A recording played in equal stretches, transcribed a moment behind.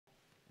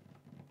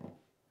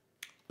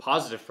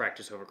Positive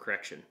practice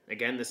overcorrection.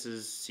 Again, this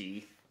is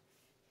C,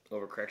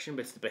 overcorrection,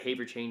 but it's the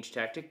behavior change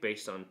tactic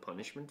based on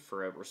punishment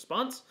for a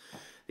response.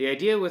 The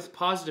idea with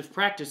positive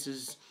practice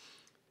is,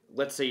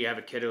 let's say you have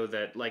a kiddo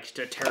that likes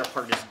to tear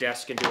apart his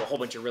desk and do a whole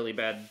bunch of really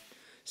bad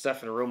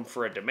stuff in a room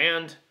for a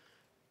demand.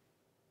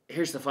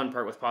 Here's the fun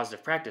part with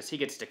positive practice. He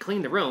gets to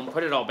clean the room,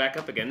 put it all back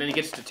up again, then he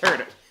gets to tear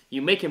it.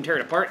 You make him tear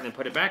it apart and then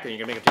put it back, and you're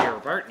going to make him tear it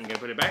apart and you're going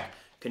to put it back,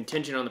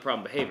 contingent on the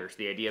problem behaviors.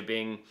 The idea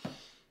being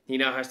he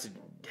now has to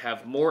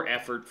have more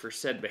effort for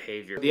said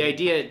behavior. The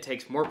idea, it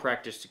takes more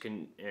practice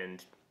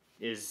and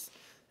is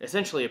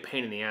essentially a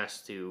pain in the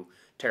ass to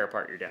tear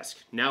apart your desk.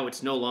 Now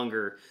it's no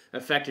longer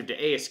effective to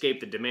A, escape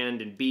the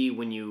demand, and B,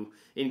 when you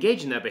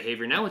engage in that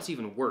behavior, now it's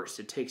even worse.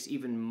 It takes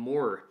even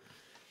more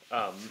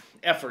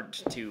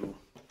effort to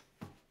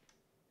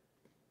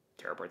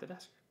tear apart the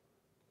desk.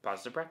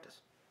 Positive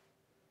practice.